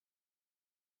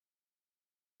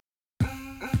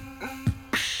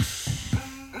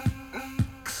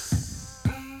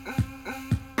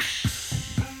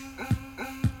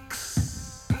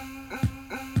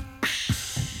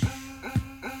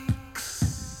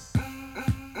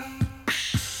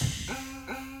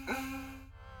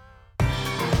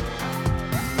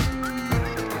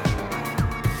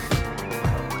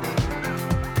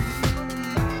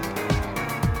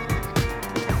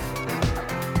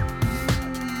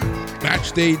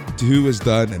Match day 2 is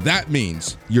done, and that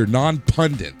means your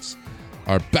non-pundits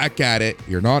are back at it.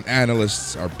 Your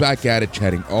non-analysts are back at it,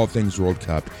 chatting all things World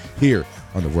Cup here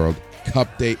on the World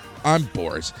Cup Day. I'm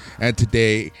Boris, and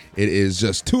today it is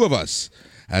just two of us,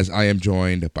 as I am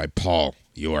joined by Paul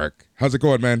York. How's it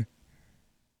going, man?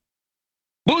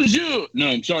 Bonjour! No,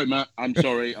 I'm sorry, Matt. I'm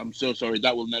sorry. I'm so sorry.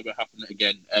 That will never happen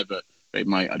again, ever. It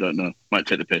might. I don't know. Might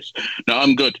take the piss. No,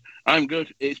 I'm good. I'm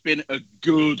good. It's been a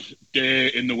good day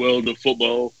in the world of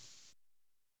football.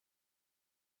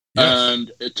 Yes.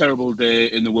 And a terrible day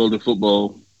in the world of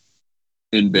football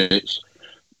in bits.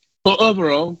 But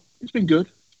overall, it's been good.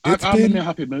 I'm in a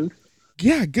happy mood.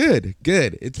 Yeah, good.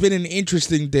 It's been an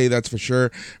interesting day, that's for sure.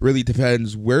 Really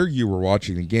depends where you were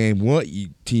watching the game, what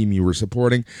team you were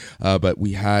supporting. But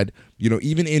we had,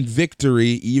 even in victory,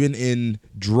 even in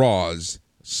draws,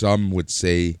 some would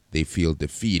say they feel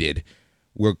defeated.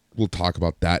 We'll talk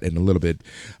about that in a little bit.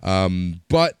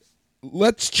 But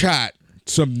let's chat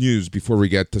some news before we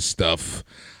get to stuff.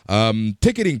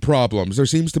 Ticketing problems. There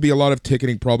seems to be a lot of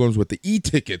ticketing problems with the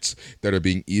e-tickets that are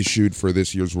being issued for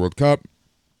this year's World Cup.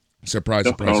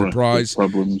 Surprise.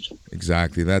 Problems.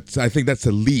 Exactly. I think that's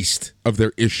the least of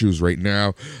their issues right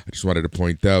now. I just wanted to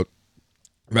point out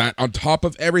that on top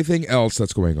of everything else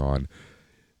that's going on,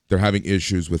 they're having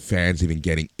issues with fans even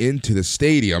getting into the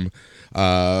stadium.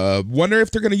 Wonder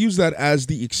if they're going to use that as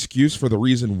the excuse for the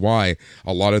reason why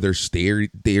a lot of their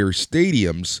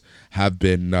stadiums have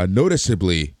been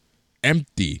noticeably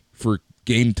empty for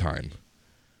game time.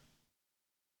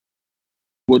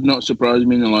 Would not surprise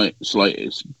me in the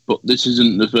slightest, but this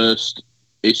isn't the first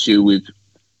issue with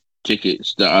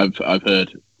tickets that I've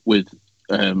heard with.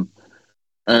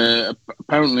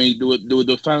 Apparently, there were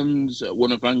the fans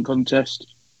won a fan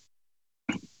contest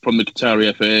from the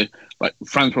Qatari FA, like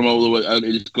fans from all the way out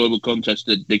in this global contest.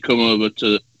 They come over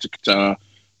to Qatar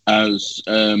as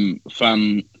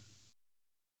fan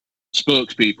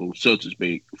spokespeople, so to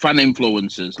speak, fan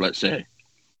influencers. Let's say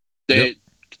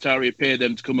Qatari pay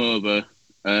them to come over.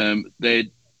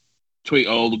 They tweet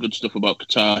all the good stuff about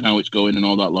Qatar and how it's going and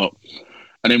all that lot.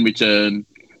 And in return,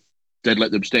 they'd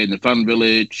let them stay in the fan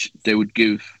village. They would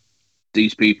give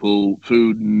these people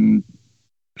food and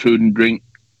drink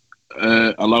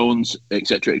allowance,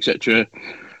 etc., etc.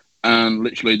 And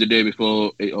literally the day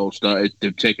before it all started,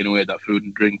 they've taken away that food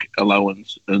and drink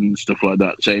allowance and stuff like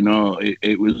that, saying, "No,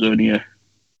 it was only a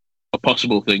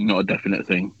possible thing, not a definite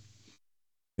thing."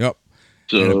 Yep.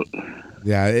 So.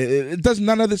 Yeah, it does.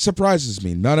 None of this surprises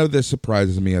me. None of this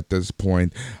surprises me at this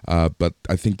point. But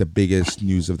I think the biggest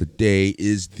news of the day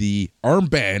is the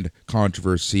armband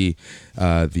controversy.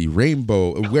 The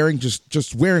rainbow,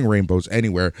 just wearing rainbows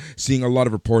anywhere. Seeing a lot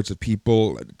of reports of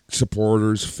people,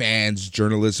 supporters, fans,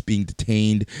 journalists being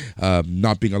detained,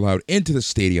 not being allowed into the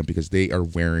stadium because they are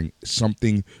wearing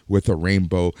something with a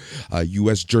rainbow.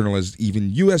 U.S. journalist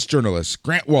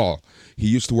Grant Wahl. He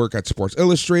used to work at Sports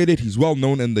Illustrated. He's well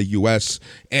known in the U.S.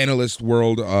 analyst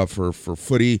world for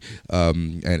footy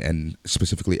and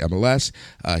specifically MLS.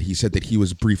 He said that he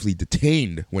was briefly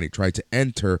detained when he tried to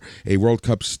enter a World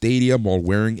Cup stadium while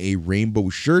wearing a rainbow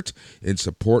shirt in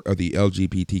support of the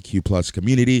LGBTQ plus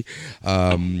community.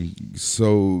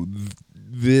 So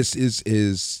this is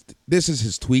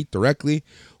his tweet directly.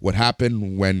 What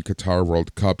happened when Qatar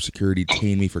World Cup security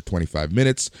detained me for 25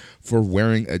 minutes for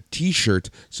wearing a t-shirt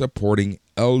supporting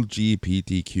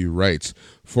LGBTQ rights,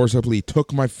 forcibly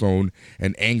took my phone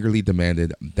and angrily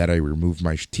demanded that I remove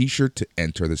my t-shirt to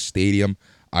enter the stadium.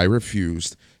 I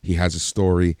refused. He has a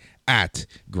story at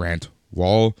Grant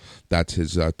Wahl. That's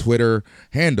his Twitter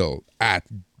handle at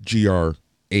GRANTWAHL,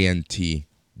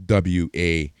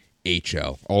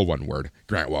 all one word,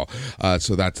 Grant Wahl.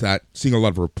 So that's that. Seeing a lot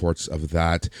of reports of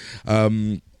that.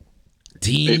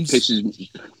 Teams.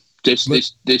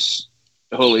 This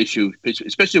whole issue,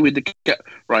 especially with the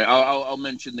right. I'll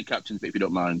mention the captains, but if you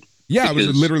don't mind. Yeah, I was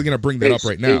literally going to bring that up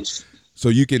right now, so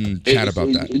you can chat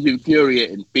about that. It's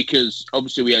infuriating because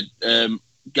obviously we had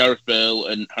Gareth Bale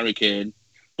and Harry Kane.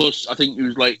 Plus, I think it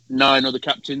was like 9 other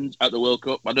captains at the World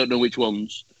Cup. I don't know which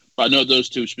ones, but I know those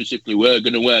 2 specifically were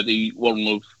going to wear the One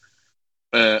Love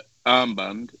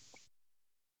armband.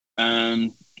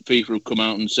 And FIFA have come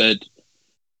out and said,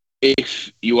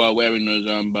 if you are wearing those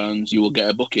armbands, you will get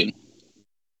a booking.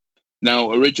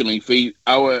 Now, originally,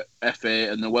 our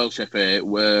FA and the Welsh FA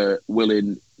were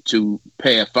willing to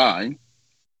pay a fine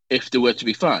if they were to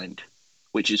be fined,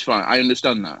 which is fine. I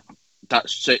understand that.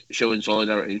 That's showing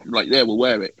solidarity. Like, yeah, we'll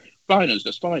wear it. Fine us,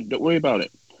 that's fine. Don't worry about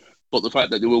it. But the fact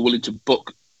that they were willing to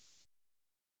book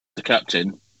the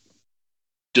captain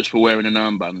just for wearing an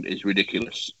armband is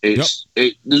ridiculous. There's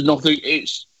nothing.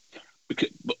 It's because,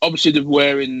 obviously they're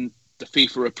wearing the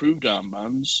FIFA approved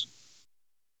armbands,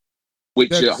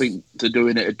 which I think they're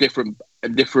doing it a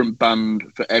different band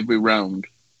for every round.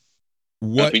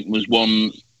 What I think was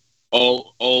one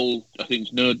all I think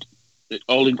it's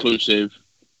all inclusive,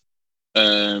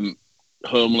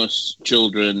 homeless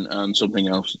children and something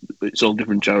else. It's all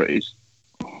different charities.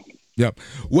 Yeah.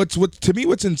 What's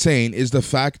insane is the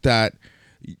fact that,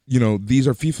 you know, these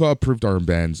are FIFA approved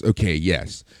armbands. Okay,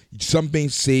 yes. Some may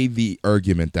say the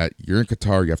argument that you're in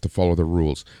Qatar, you have to follow the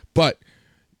rules. But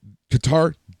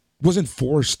Qatar wasn't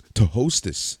forced to host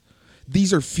this.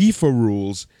 These are FIFA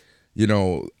rules, you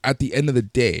know, at the end of the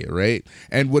day, right?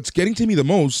 And what's getting to me the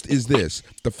most is this.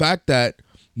 The fact that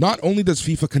not only does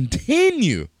FIFA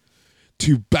continue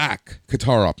to back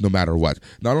Qatar up no matter what.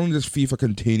 Not only does FIFA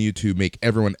continue to make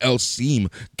everyone else seem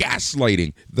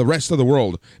gaslighting the rest of the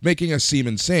world, making us seem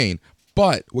insane,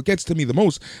 but what gets to me the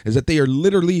most is that they are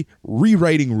literally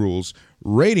rewriting rules,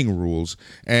 rating rules,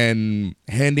 and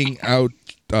handing out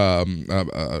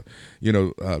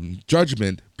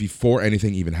judgment before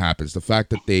anything even happens. The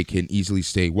fact that they can easily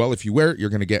say, well, if you wear it,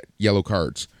 you're going to get yellow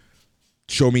cards.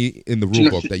 Show me in the rule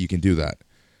book that you can do that.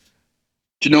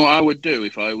 Do you know what I would do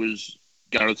if I was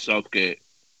Gareth Southgate?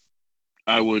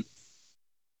 I would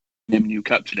name a new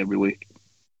captain every week,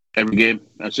 every game.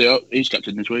 I'd say, oh, he's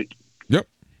captain this week. Yep,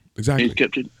 exactly. He's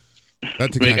captain.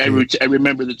 That's exactly every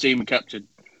member of the team a captain,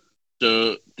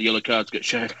 so the yellow cards get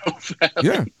shared out.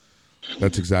 Yeah,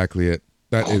 that's exactly it.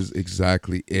 That is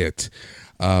exactly it.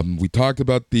 We talked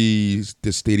about the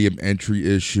stadium entry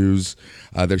issues.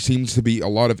 There seems to be a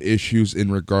lot of issues in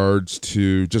regards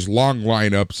to just long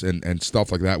lineups and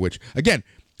stuff like that, which, again,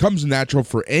 comes natural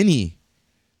for any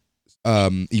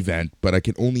event, but I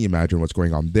can only imagine what's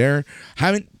going on there.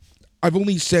 I've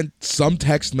only sent some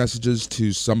text messages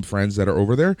to some friends that are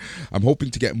over there. I'm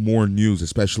hoping to get more news,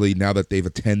 especially now that they've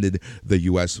attended the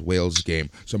U.S.-Wales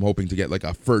game. So I'm hoping to get like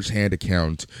a first-hand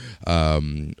account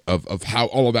of how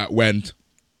all of that went,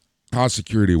 how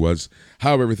security was,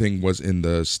 how everything was in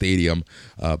the stadium.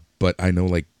 But I know,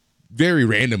 like, very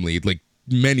randomly, like,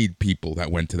 many people that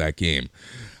went to that game.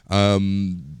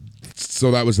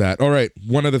 So that was that. All right,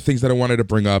 one of the things that I wanted to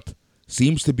bring up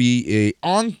seems to be a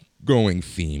ongoing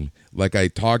theme, like I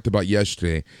talked about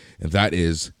yesterday, and that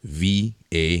is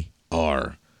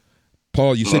VAR.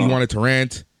 Paul, you said you wanted to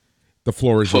rant. The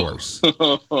floor is yours.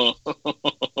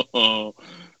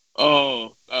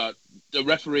 The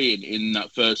refereeing in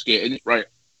that first game, right?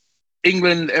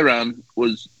 England-Iran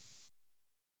was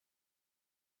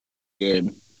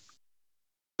game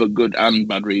for good and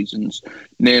bad reasons.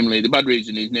 Namely, the bad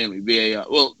reason is VAR.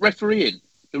 Well, refereeing,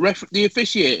 the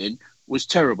officiating was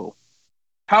terrible.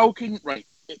 How can, right,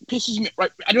 it pisses me,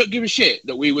 right, I don't give a shit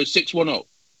that we were 6-1 up.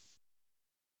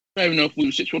 Fair enough, we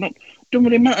were 6-1 up. Don't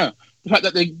really matter. The fact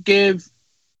that they gave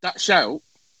that shout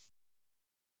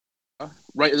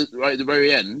right at the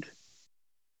very end,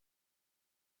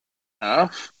 Harry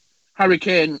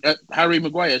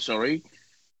Maguire,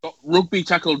 got rugby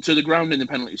tackled to the ground in the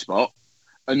penalty spot,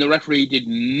 and the referee did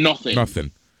nothing.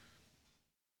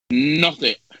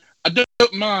 Nothing. I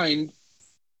don't mind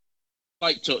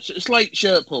light touch. It's like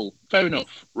shirt pull. Fair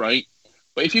enough, right?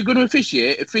 But if you're going to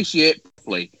officiate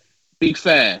properly. Be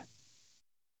fair.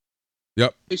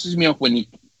 Yep. It pisses me off when it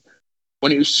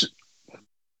was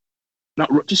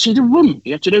not to see the run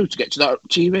you had to do to get to that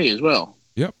TV as well.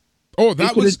 Yep. Oh,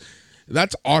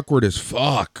 that's awkward as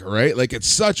fuck, right? Like, it's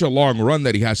such a long run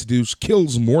that he has to do,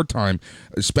 kills more time,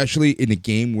 especially in a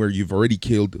game where you've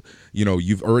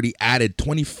already added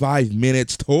 25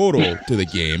 minutes total to the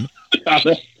game.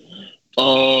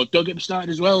 Oh, don't get me started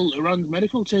as well. Iran's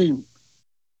medical team.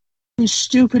 How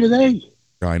stupid are they?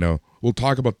 I know. We'll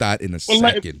talk about that in a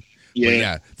second.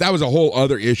 Yeah, that was a whole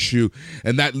other issue,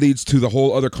 and that leads to the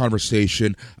whole other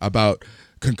conversation about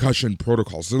concussion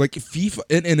protocols. So, like,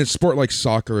 FIFA, in a sport like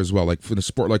soccer as well, like in a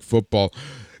sport like football,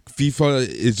 FIFA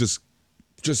is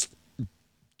just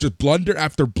blunder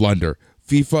after blunder.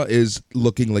 FIFA is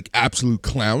looking like absolute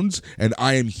clowns, and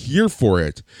I am here for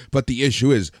it. But the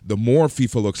issue is, the more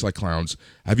FIFA looks like clowns,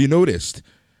 have you noticed?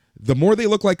 The more they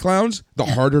look like clowns, the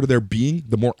harder they're being,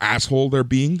 the more asshole they're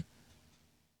being.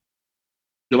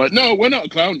 You're like, no, we're not a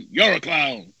clown. You're a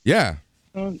clown. Yeah.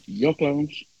 You're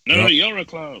clowns. No, you're a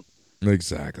clown.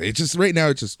 Exactly. It's just right now,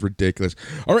 it's just ridiculous.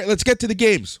 All right, let's get to the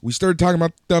games. We started talking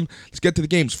about them. Let's get to the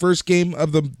games. First game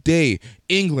of the day,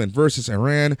 England versus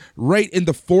Iran. Right in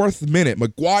the 4th minute,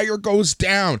 Maguire goes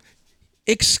down,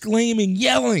 exclaiming,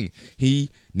 yelling.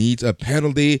 He needs a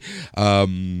penalty.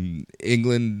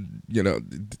 England,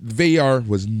 VAR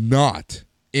was not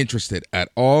interested at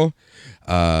all.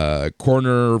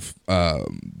 Corner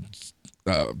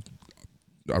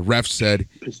A ref said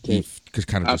he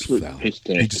kind of just Absolute fell. piss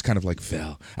take. He just kind of like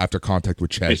fell after contact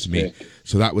with Chesney. Piss take.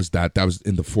 So that was that. That was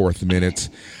in the 4th minute.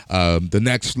 The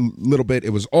next little bit,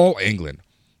 it was all England.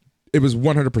 It was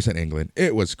 100% England.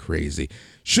 It was crazy.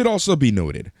 Should also be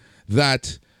noted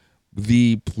that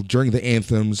during the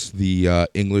anthems, the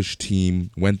English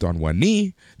team went on one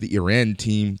knee. The Iran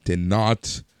team did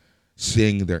not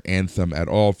sing their anthem at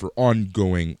all for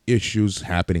ongoing issues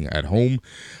happening at home.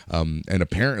 And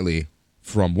apparently,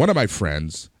 from one of my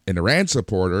friends, an Iran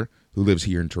supporter who lives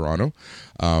here in Toronto,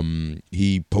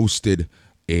 he posted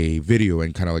a video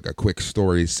and kind of like a quick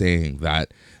story saying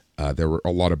that there were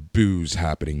a lot of boos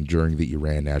happening during the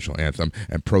Iran national anthem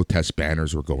and protest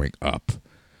banners were going up.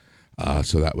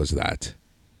 So that was that.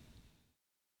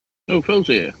 Oh, Phil's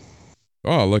here.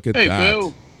 Oh, look at Hey, that.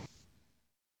 Phil.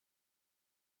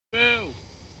 Phil.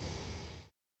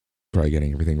 Probably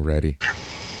getting everything ready.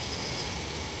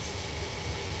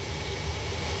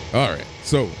 All right.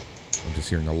 So I'm just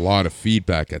hearing a lot of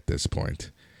feedback at this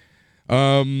point.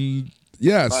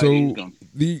 Yeah, so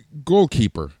the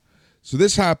goalkeeper. So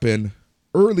this happened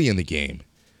early in the game.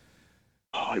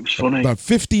 Oh, it was funny. About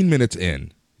 15 minutes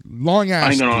in. Long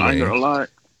ass delay. I'm gonna lie.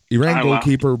 Iran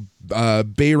goalkeeper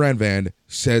Bayram Van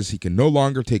says he can no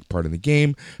longer take part in the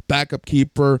game. Backup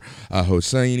keeper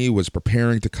Hosseini was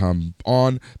preparing to come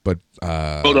on, but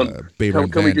Hold on.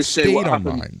 Bayram Can we Van just say stayed what on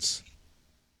happened? lines.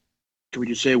 Can we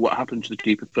just say what happened to the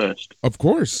keeper first? Of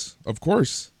course. I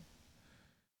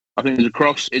think there's a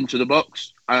cross into the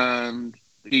box, and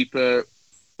the keeper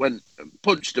went and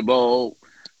punched the ball,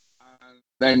 and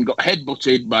then got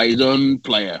headbutted by his own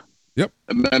player. Yep.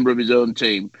 A member of his own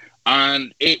team.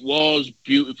 And it was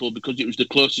beautiful because it was the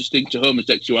closest thing to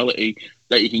homosexuality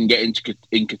that you can get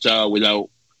in Qatar without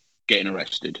getting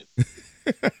arrested.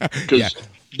 Because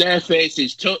their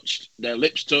faces touched, their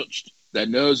lips touched, their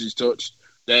noses touched,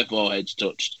 their foreheads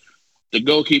touched. The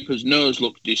goalkeeper's nose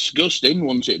looked disgusting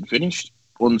once it had finished.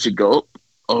 Once it got up.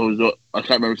 I can't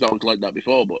remember if that was like that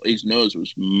before, but his nose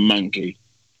was manky.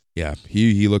 Yeah,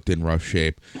 he looked in rough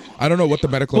shape. I don't know what the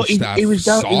medical staff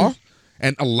saw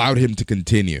and allowed him to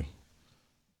continue.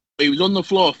 He was on the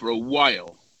floor for a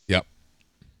while. Yep.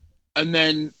 And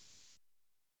then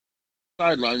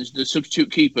sidelines, the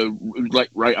substitute keeper was like,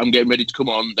 right, I'm getting ready to come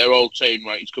on. They're all saying,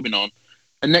 right, he's coming on.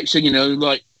 And next thing you know,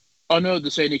 like, oh no,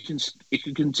 they're saying he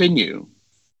can continue.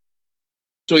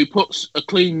 So he puts a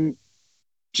clean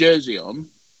jersey on.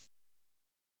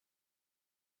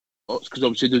 Because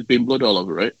obviously there's been blood all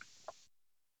over it.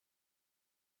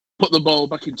 Put the ball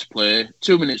back into play.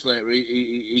 2 minutes later,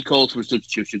 he calls for a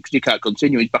substitution because he can't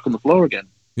continue. He's back on the floor again.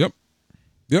 Yep.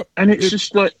 And it's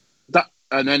just like that.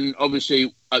 And then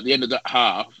obviously at the end of that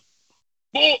half,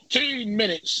 14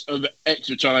 minutes of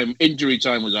extra time, injury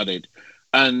time was added.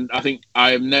 And I think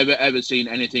I have never ever seen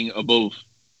anything above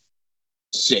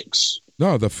 6.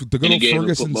 No, the good old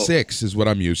Ferguson 6 is what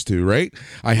I'm used to, right?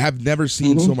 I have never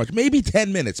seen so much. Maybe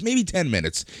 10 minutes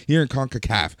here in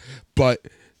CONCACAF. But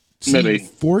seeing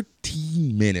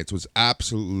 14 minutes was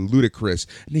absolutely ludicrous.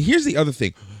 And here's the other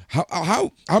thing.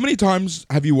 How many times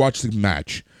have you watched the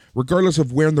match, regardless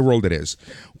of where in the world it is,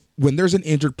 when there's an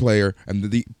injured player and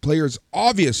the player is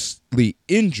obviously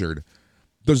injured,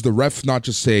 does the ref not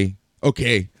just say,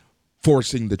 okay,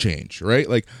 forcing the change, right?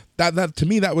 Like that to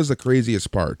me, that was the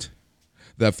craziest part.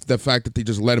 The fact that they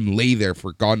just let him lay there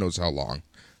for God knows how long.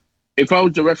 If I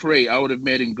was the referee, I would have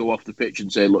made him go off the pitch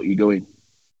and say, look, you're going.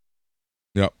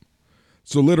 Yep.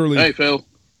 So literally... Hey, Phil.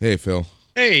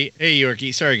 Hey,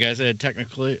 Yorkie. Sorry, guys. I had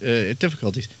technical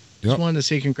difficulties. Just wanted to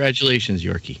say congratulations,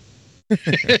 Yorkie.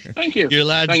 Thank you. Your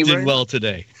lads did well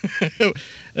today.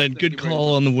 And good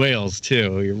call on the whales,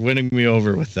 too. You're winning me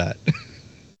over with that.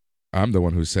 I'm the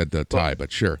one who said the tie,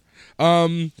 but sure.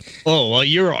 Oh, well,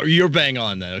 you're bang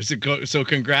on though. So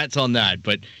congrats on that.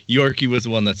 But Yorkie was the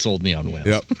one that sold me on whales.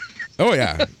 Yep. Oh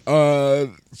yeah.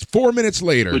 4 minutes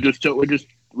later.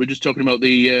 We're just talking about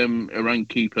the Iran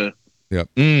keeper. Yep.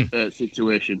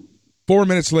 Situation. 4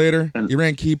 minutes later,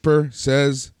 Iran keeper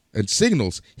says and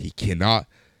signals he cannot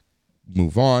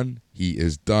move on. He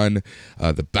is done.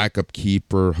 The backup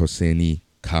keeper Hosseini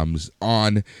comes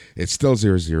on. It's still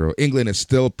 0-0. England is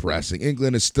still pressing.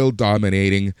 England is still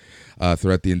dominating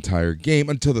throughout the entire game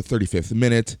until the 35th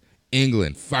minute.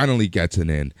 England finally gets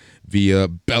an in via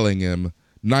Bellingham.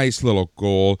 Nice little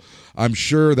goal. I'm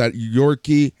sure that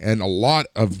Yorkie and a lot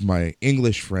of my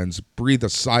English friends breathed a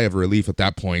sigh of relief at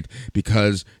that point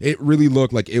because it really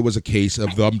looked like it was a case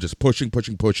of them just pushing.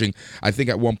 I think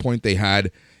at one point they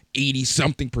had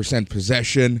 80-something%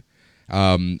 possession.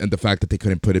 And the fact that they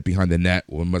couldn't put it behind the net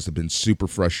must have been super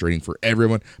frustrating for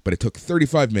everyone. But it took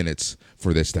 35 minutes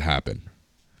for this to happen.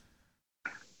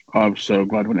 I was so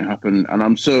glad when it happened, and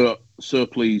I'm so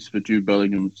pleased for Jude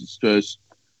Bellingham. It's his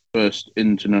first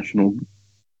international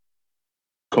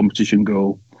competition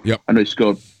goal. Yep. I know he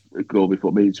scored a goal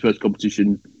before, but his first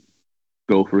competition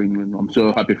goal for England. I'm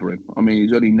so happy for him. I mean,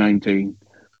 he's only 19,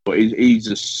 but he's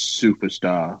a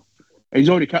superstar. He's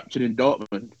already captain in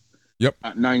Dortmund. Yep.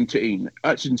 At 19,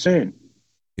 that's insane.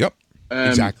 Yep.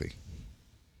 Exactly.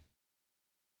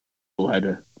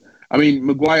 Header. I mean,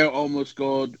 Maguire almost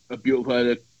scored a beautiful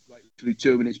header like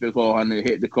 2 minutes beforehand. It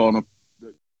hit the corner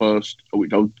post,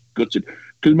 which I was gutted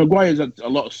because Maguire's had a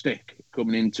lot of stick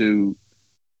coming into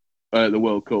the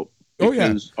World Cup. Oh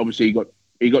yeah. Obviously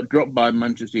he got dropped by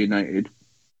Manchester United.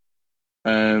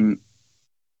 And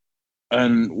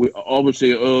we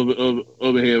obviously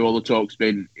over here, all the talk's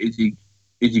been: is he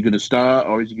going to start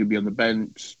or is he going to be on the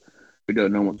bench? We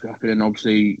don't know what's happening.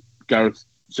 Obviously, Gareth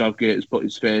Southgate has put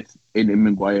his faith in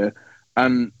Maguire,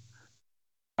 and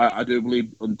I do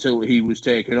believe until he was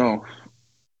taken off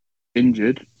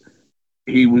injured,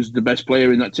 he was the best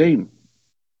player in that team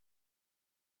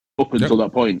up until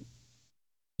that point.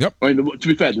 Yep. I mean, to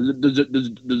be fair, there's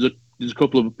a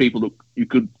couple of people that you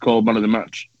could call man of the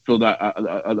match for that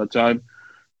at that time,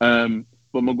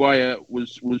 but Maguire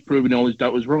was proving all his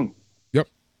doubt was wrong. Yep.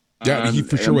 Yeah, he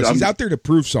for sure was. He's out there to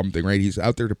prove something, right? He's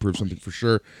out there to prove something for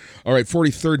sure. All right,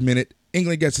 43rd minute,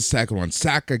 England gets the second one.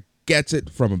 Saka gets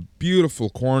it from a beautiful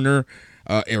corner.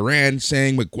 Iran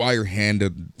saying Maguire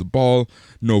handed the ball.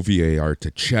 No VAR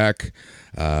to check.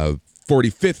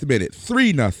 45th minute,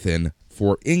 3-0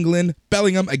 for England.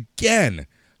 Bellingham again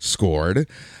scored.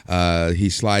 He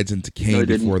slides into Kane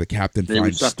before the captain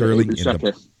finds Sterling in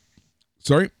the...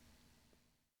 Sorry?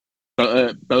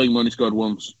 Bellingham only scored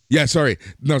once. Yeah, sorry.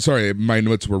 No, sorry. My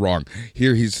notes were wrong.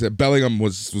 Here, Bellingham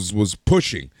was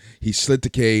pushing. He slid to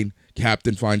Kane.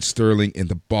 Captain finds Sterling in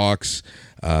the box.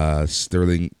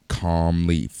 Sterling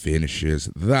calmly finishes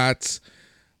that.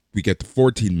 We get to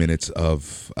 14 minutes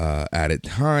of added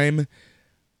time.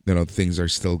 Things are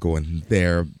still going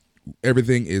there.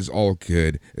 Everything is all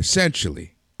good,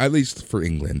 essentially, at least for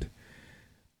England.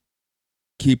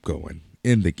 Keep going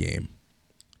in the game.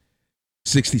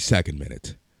 62nd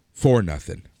minute,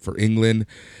 4-0 for England.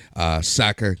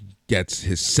 Saka gets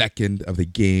his second of the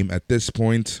game at this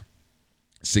point.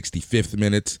 65th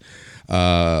minute,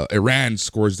 Iran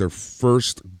scores their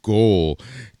first goal.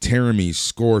 Taremi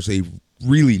scores a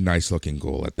really nice looking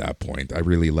goal at that point. I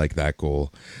really like that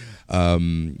goal.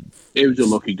 It was a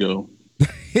lucky goal.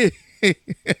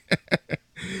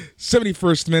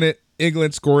 71st minute,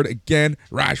 England scored again.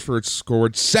 Rashford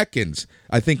scored seconds,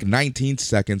 I think 19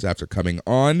 seconds after coming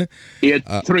on. He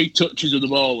had 3 touches of the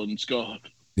ball and scored.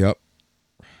 Yep.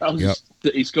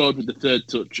 He scored with the 3rd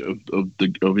touch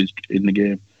of his in the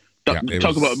game.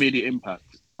 Talk about immediate impact.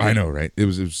 I know, right? It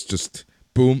was just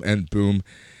boom and boom.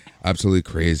 Absolutely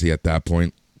crazy at that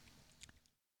point.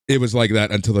 It was like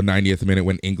that until the 90th minute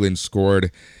when England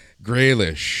scored.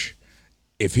 Grealish,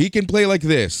 if he can play like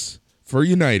this for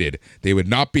United, they would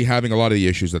not be having a lot of the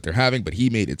issues that they're having, but he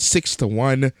made it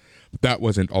 6-1. That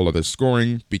wasn't all of the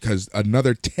scoring because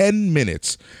another 10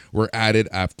 minutes were added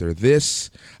after this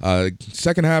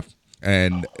second half,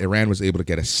 and Iran was able to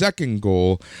get a second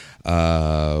goal,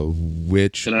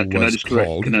 which was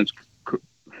called...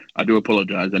 I do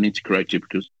apologise. I need to correct you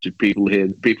because if people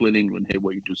in England hear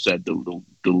what you just said, they'll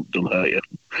hurt you.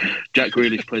 Jack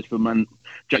Grealish plays for Man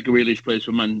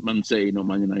City, not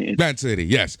Man United. Man City,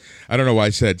 yes. I don't know why I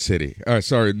said City.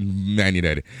 Sorry, Man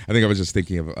United. I think I was just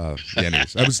thinking of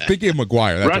Dennis. I was thinking of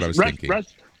Maguire. That's what I was thinking.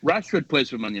 Rashford plays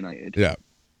for Man United. Yeah,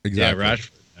 exactly. Yeah,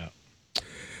 Rashford.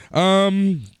 Yeah.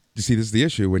 You see, this is the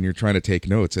issue when you're trying to take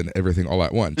notes and everything all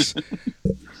at once.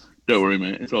 Don't worry,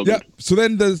 mate. It's all good. So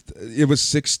then it was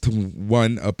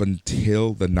 6-1 up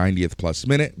until the 90th plus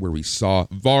minute where we saw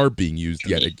VAR being used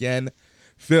yet again.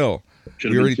 Phil,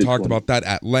 we already talked about that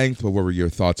at length, but what were your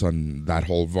thoughts on that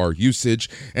whole VAR usage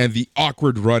and the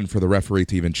awkward run for the referee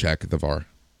to even check the VAR?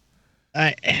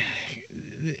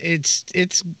 It's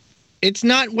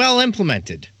not well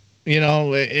implemented.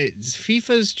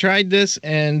 FIFA's tried this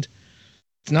and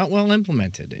it's not well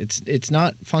implemented. It's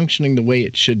not functioning the way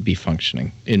it should be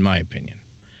functioning, in my opinion.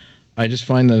 I just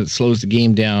find that it slows the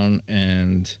game down,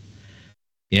 and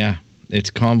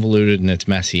it's convoluted and it's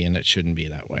messy, and it shouldn't be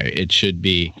that way. It should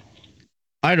be,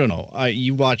 I don't know.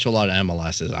 You watch a lot of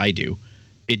MLS, as I do.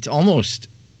 It's almost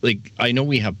like, I know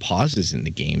we have pauses in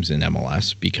the games in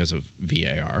MLS because of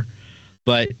VAR,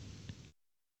 but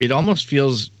it almost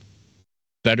feels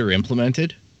better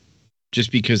implemented just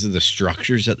because of the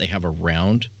structures that they have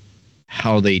around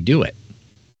how they do it.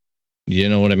 You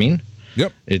know what I mean?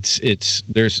 Yep.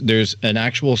 There's an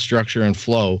actual structure and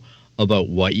flow about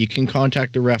what you can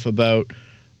contact the ref about,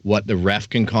 what the ref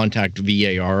can contact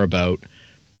VAR about.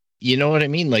 You know what I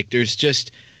mean? Like there's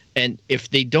just, and if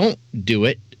they don't do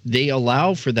it, they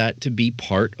allow for that to be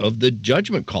part of the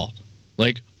judgment call.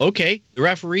 Like, okay, the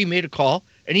referee made a call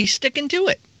and he's sticking to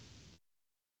it.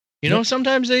 You know,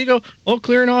 sometimes they go, oh,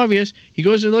 clear and obvious. He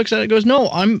goes and looks at it and goes, no,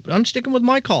 I'm sticking with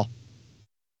my call.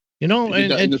 You know,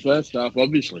 and in the first half,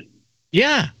 obviously.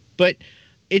 Yeah, but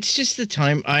it's just the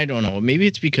time. I don't know. Maybe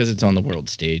it's because it's on the world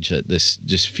stage that this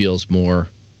just feels more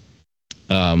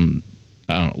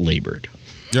labored.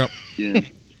 Yep. Yeah.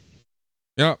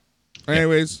 Yep.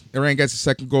 Anyways, Iran gets the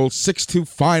second goal, 6-2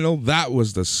 final. That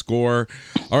was the score.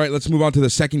 All right, let's move on to the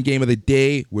second game of the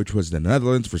day, which was the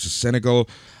Netherlands versus Senegal.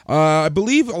 I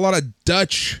believe a lot of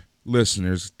Dutch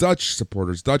listeners, Dutch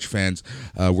supporters, Dutch fans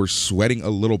were sweating a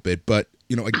little bit. But,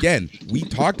 you know, again, we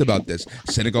talked about this.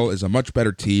 Senegal is a much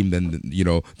better team than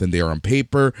they are on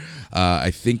paper.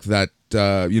 I think that,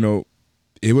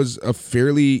 it was a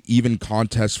fairly even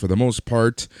contest for the most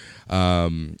part.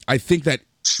 I think that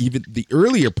even the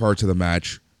earlier parts of the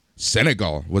match,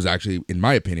 Senegal was actually, in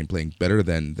my opinion, playing better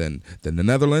than the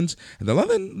Netherlands. And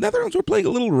the Netherlands were playing a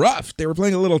little rough. They were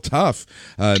playing a little tough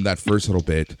in that first little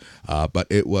bit. But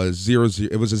it was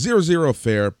 0-0. It was a 0-0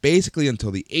 affair basically until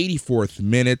the 84th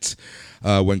minute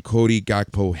when Cody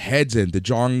Gakpo heads in De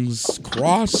Jong's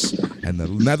cross, and the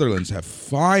Netherlands have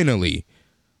finally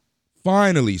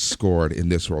scored in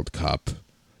this World Cup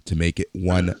to make it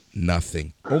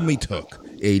 1-0. Only took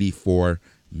 84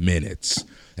 minutes.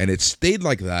 And it stayed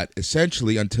like that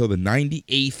essentially until the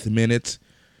 98th minute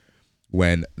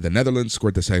when the Netherlands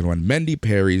scored the second one. Mendy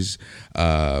parries,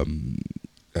 got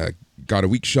a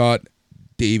weak shot.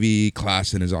 Davy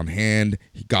Klaassen is on hand.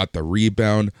 He got the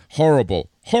rebound. Horrible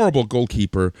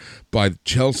goalkeeper by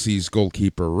Chelsea's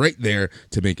goalkeeper right there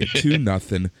to make it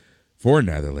 2-0 for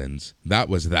Netherlands. That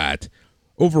was that.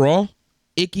 Overall,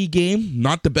 icky game,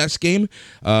 not the best game,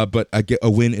 but a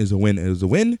win is a win is a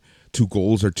win. 2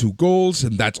 goals are 2 goals,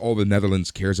 and that's all the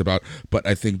Netherlands cares about. But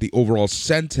I think the overall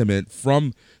sentiment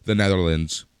from the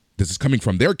Netherlands, this is coming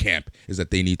from their camp, is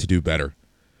that they need to do better.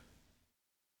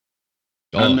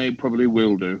 And they probably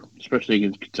will do, especially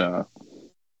against Qatar.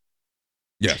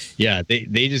 Yes. Yeah, they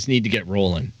just need to get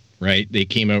rolling, right? They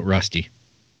came out rusty.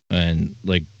 And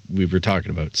like we were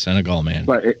talking about, Senegal, man.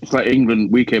 It's like England,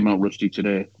 we came out rusty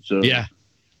today. So yeah.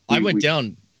 I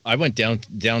went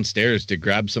downstairs to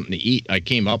grab something to eat. I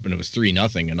came up and it was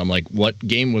 3-0, and I'm like, "What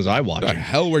game was I watching? What the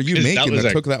hell were you making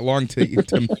that took that long to eat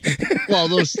them?" Well,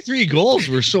 those 3 goals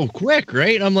were so quick,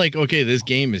 right? I'm like, "Okay, this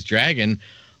game is dragging.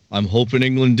 I'm hoping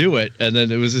England do it." And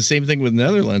then it was the same thing with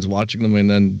Netherlands, watching them, and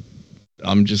then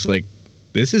I'm just like,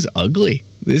 "This is ugly.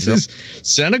 This is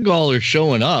Senegal are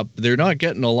showing up. They're not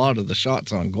getting a lot of the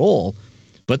shots on goal,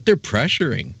 but they're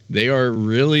pressuring. They are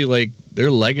really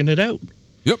they're legging it out."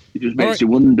 Yep. It just makes you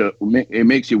wonder. It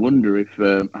makes you wonder if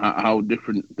how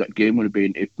different that game would have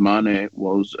been if Mane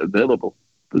was available.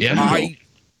 Yeah.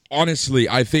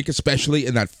 I think especially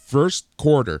in that first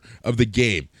quarter of the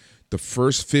game, the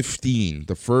first 15,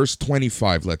 the first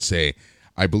 25, let's say,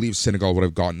 I believe Senegal would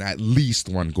have gotten at least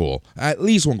one goal.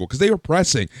 Because they were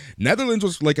pressing. Netherlands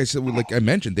was, like I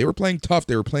mentioned, they were playing tough.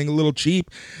 They were playing a little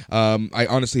cheap. I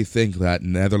honestly think that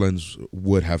Netherlands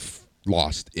would have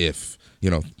lost if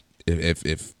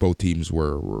both teams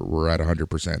were at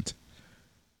 100%.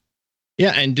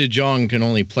 Yeah, and De Jong can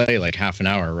only play like half an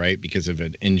hour, right? Because of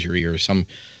an injury or some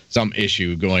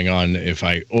issue going on, if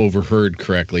I overheard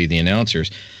correctly the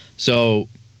announcers. So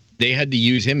they had to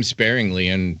use him sparingly,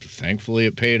 and thankfully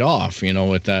it paid off,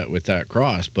 with that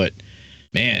cross. But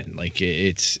man,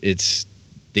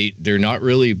 they're not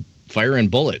really firing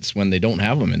bullets when they don't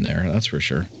have them in there. That's for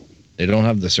sure. They don't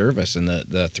have the service and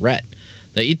the threat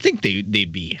that you'd think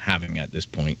they'd be having at this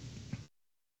point.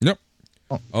 Yep.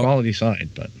 Quality side,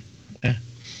 but yeah.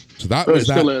 So that was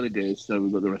still early days, so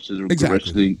we've got the rest of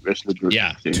the rest of the group.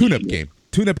 Yeah.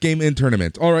 Tune-up game in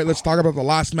tournament. All right, let's talk about the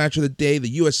last match of the day, the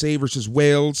USA versus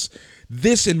Wales.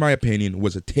 This, in my opinion,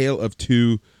 was a tale of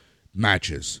 2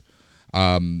 matches.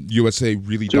 USA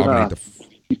really dominated.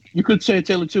 You could say a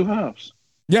tale of 2 halves.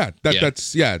 Yeah,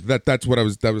 that's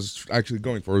what that was actually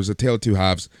going for. It was a tale of 2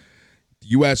 halves. The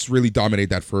U.S. really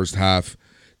dominated that first half.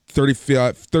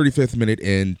 35th minute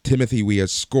in, Timothy Weah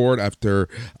scored after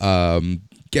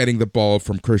getting the ball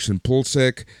from Christian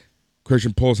Pulisic.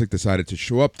 Christian Pulisic decided to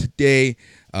show up today.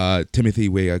 Timothy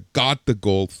Weah got the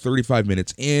goal 35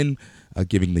 minutes in,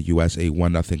 giving the U.S. a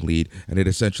 1-0 lead, and it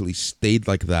essentially stayed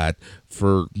like that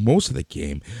for most of the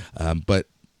game. But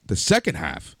the second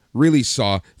half really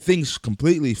saw things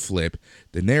completely flip,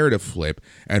 the narrative flip,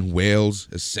 and Wales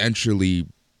essentially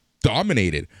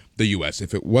dominated the U.S.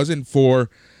 If it wasn't for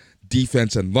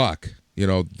defense and luck,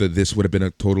 this would have been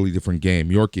a totally different game.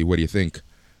 Yorkie, what do you think?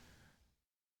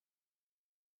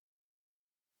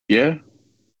 Yeah.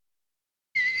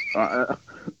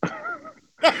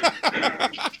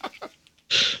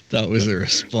 That was a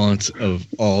response of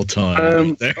all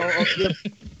time. Yeah.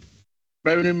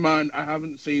 Bearing in mind, I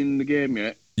haven't seen the game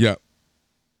yet. Yeah.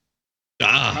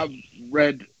 I've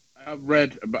read,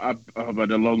 but I've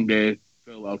had a long day.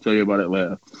 Phil, I'll tell you about it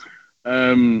later.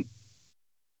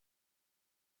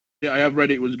 Yeah, I have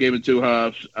read it was a game of two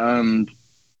halves, and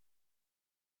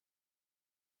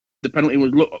the penalty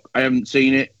was, look, I haven't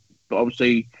seen it, but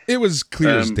obviously... It was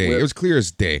clear as day. It was clear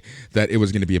as day that it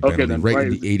was going to be a penalty in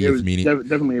the 80th minute.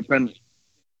 Definitely a penalty.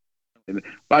 But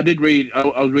I did read, I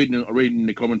was reading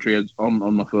the commentary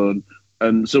on my phone,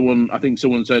 and someone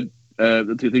said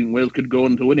that they think Wales could go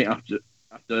on to win it after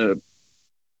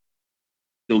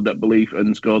build that belief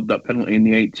and scored that penalty in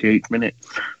the 88th minute.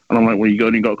 And I'm like, well, you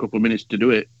only got a couple of minutes to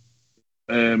do it.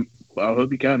 But I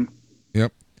hope you can.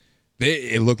 Yep.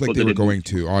 It looked like they were going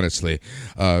to, honestly.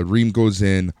 Ream goes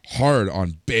in hard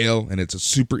on Bale, and it's a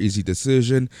super easy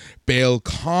decision. Bale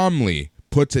calmly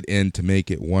puts it in to make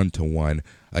it 1-1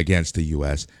 against the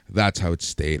U.S. That's how it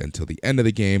stayed until the end of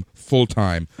the game, full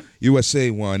time.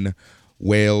 USA won,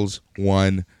 Wales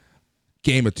won,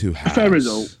 game of two halves. Fair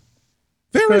result.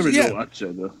 Fair result, yeah. I'd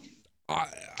say, though.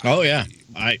 Oh, yeah.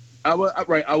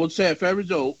 I would say a fair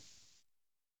result.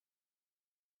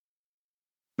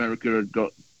 America had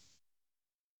got...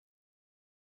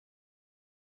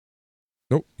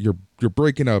 Nope, you're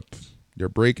breaking up. You're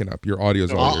breaking up. Your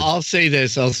audio's all weird. I'll say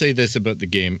this about the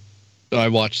game. I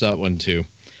watched that one too,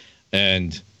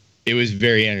 and it was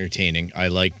very entertaining. I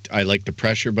liked the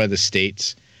pressure by the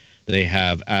States. They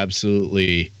have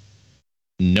absolutely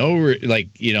no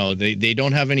they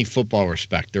don't have any football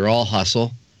respect. They're all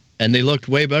hustle, and they looked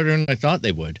way better than I thought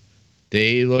they would.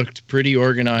 They looked pretty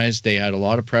organized. They had a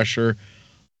lot of pressure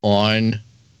on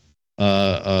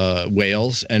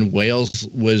Wales, and Wales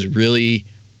was really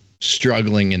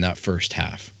struggling in that first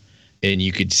half. And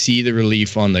you could see the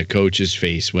relief on the coach's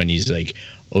face when he's like,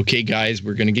 okay, guys,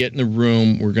 we're going to get in the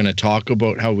room. We're going to talk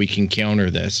about how we can counter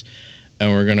this.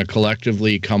 And we're going to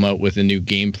collectively come out with a new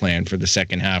game plan for the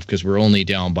second half because we're only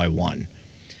down by 1.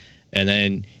 And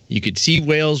then you could see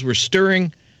Wales were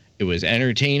stirring. It was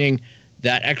entertaining.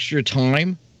 That extra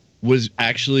time was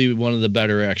actually one of the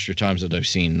better extra times that I've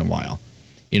seen in a while.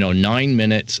 9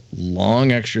 minutes,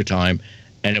 long extra time,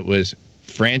 and it was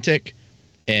frantic.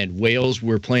 And Wales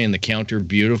were playing the counter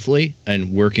beautifully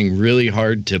and working really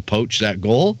hard to poach that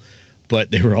goal,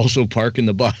 but they were also parking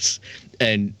the bus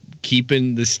and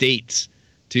keeping the States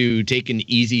to taking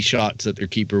easy shots that their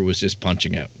keeper was just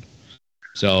punching out.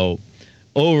 So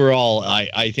overall,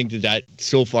 I think that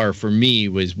so far for me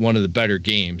was one of the better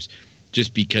games,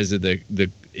 just because of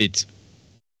it's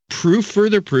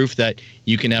further proof that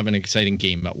you can have an exciting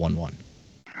game at 1-1.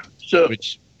 So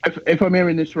if I'm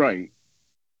hearing this right,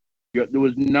 there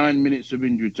was 9 minutes of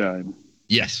injury time.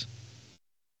 Yes.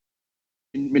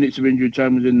 Minutes of injury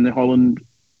time was in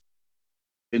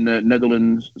the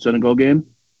Netherlands Senegal game.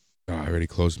 Oh, I already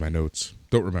closed my notes.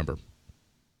 Don't remember.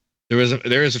 There was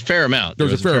a fair amount. There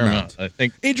was a fair amount. I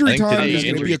think injury time is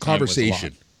going to be a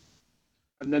conversation.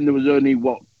 And then there was only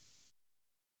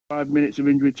 5 minutes of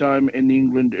injury time in the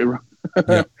England Iran.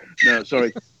 Yep. No,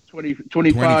 sorry.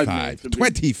 25 minutes.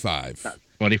 25. That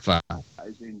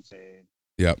is insane.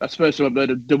 Yeah, that's the first time I've heard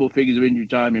of double figures of injury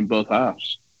time in both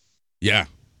halves. Yeah.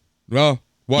 Well,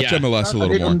 watch MLS a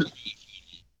little more.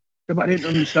 But I didn't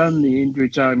understand the injury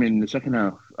time in the second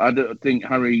half. I don't think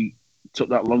Harry took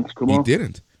that long to come off.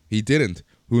 He didn't.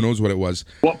 Who knows what it was?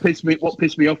 What pissed me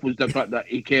off was the fact that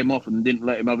he came off and didn't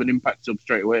let him have an impact sub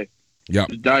straight away. Yeah.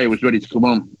 Dyer was ready to come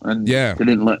on, and they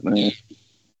didn't let me.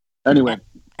 Anyway.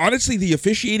 Honestly, the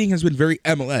officiating has been very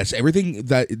MLS. Everything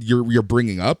that you're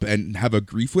bringing up and have a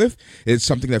grief with is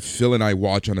something that Phil and I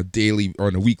watch on a daily or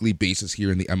on a weekly basis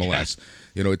here in the MLS.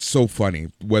 It's so funny,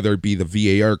 whether it be the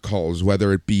VAR calls,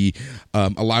 whether it be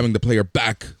allowing the player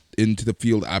back into the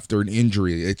field after an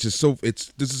injury. It's just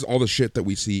this is all the shit that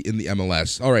we see in the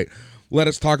MLS. All right, let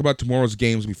us talk about tomorrow's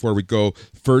games before we go.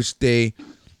 First day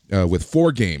with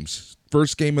 4 games.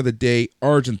 First game of the day,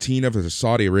 Argentina versus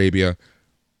Saudi Arabia.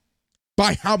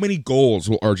 By how many goals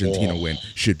will Argentina win?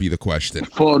 Should be the question.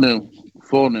 4-0.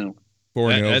 4-0.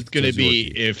 That's going to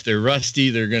be, if they're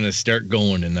rusty, they're going to start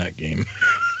going in that game.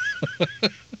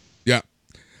 Yeah.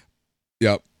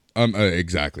 Yep.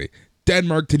 Exactly.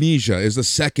 Denmark, Tunisia is the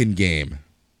second game.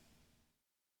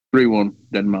 3-1,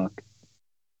 Denmark.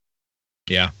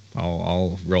 Yeah,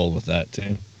 I'll roll with that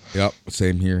too. Yep,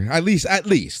 same here. At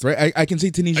least, right? I can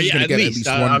see Tunisia's Yeah, going to get at least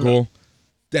one goal.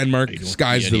 Denmark,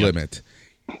 sky's the limit.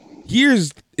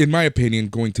 Here's, in my opinion,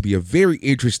 going to be a very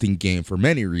interesting game for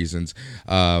many reasons.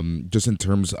 Just in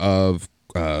terms of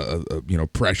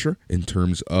pressure, in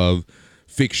terms of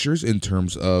fixtures, in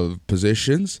terms of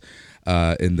positions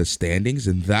in the standings,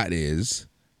 and that is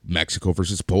Mexico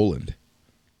versus Poland.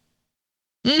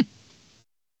 It's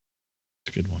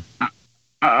a good one.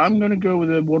 I'm going to go with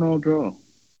a 1-1 draw.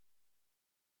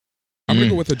 I'm going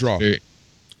to go with a draw. Yeah,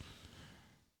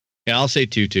 I'll say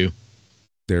 2-2.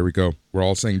 There we go. We're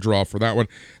all saying draw for that one.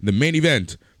 The main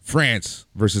event, France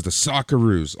versus the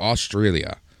Socceroos,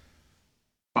 Australia.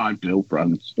 5-0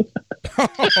 France.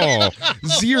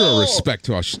 Zero respect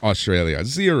to Australia.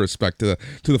 Zero respect to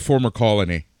the former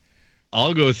colony.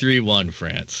 I'll go 3-1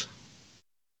 France.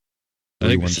 I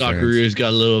think the Socceroos got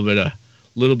a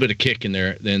little bit of kick in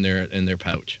their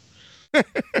pouch.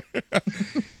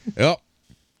 Yep.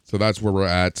 So that's where we're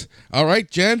at. All right,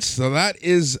 gents. So that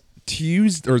is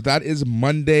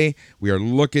Monday. We are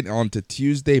looking on to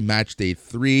Tuesday, match day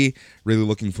 3. Really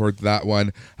looking forward to that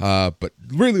one. But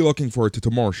really looking forward to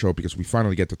tomorrow's show because we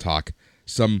finally get to talk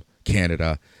some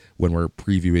Canada when we're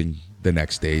previewing the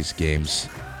next day's games.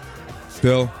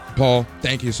 Phil, Paul,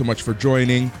 thank you so much for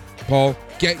joining. Paul,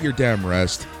 get your damn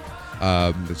rest.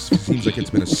 It seems like it's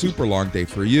been a super long day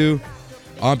for you.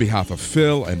 On behalf of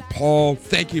Phil and Paul,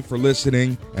 thank you for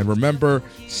listening. And remember,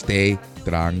 stay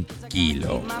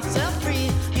tranquilo.